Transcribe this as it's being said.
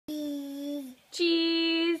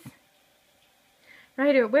Cheese.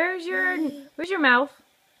 Ryder, where's your mouth?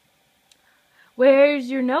 Where's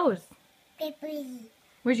your nose?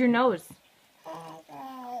 Where's your nose?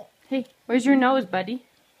 Hey, where's your nose, buddy?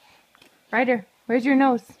 Ryder, where's your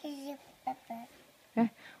nose?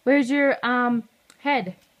 Where's your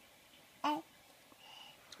head?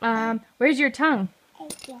 Where's your tongue?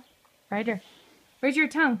 Ryder, where's your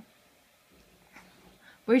tongue?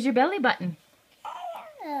 Where's your belly button?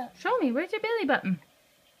 Show me, where's your belly button?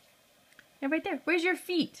 Yeah, right there. Where's your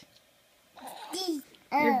feet?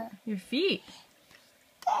 Your feet.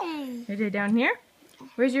 Is it down here?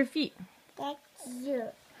 Where's your feet?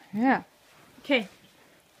 Yeah. Okay.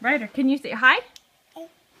 Ryder, can you say hi?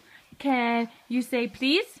 Can you say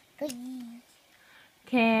please?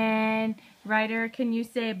 Ryder, can you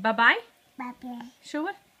say bye-bye? Bye-bye. Show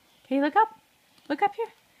it. Okay, look up. Look up here.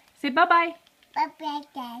 Say bye-bye. Bye-bye,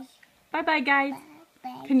 guys. Bye-bye, guys.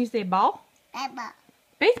 Bye-bye. Can you say ball? Bye-bye.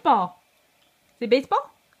 Baseball. Say baseball?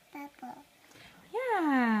 Bye-bye.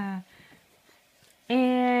 Yeah.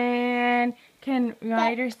 And can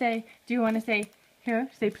Ryder say, do you want to say, here,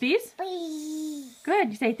 say please? Please. Good.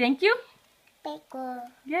 You say thank you? Thank you.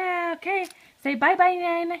 Yeah, okay. Say bye-bye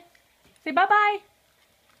then. Say bye-bye.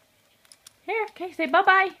 Here, okay, say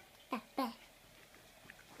bye-bye.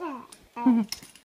 Bye-bye.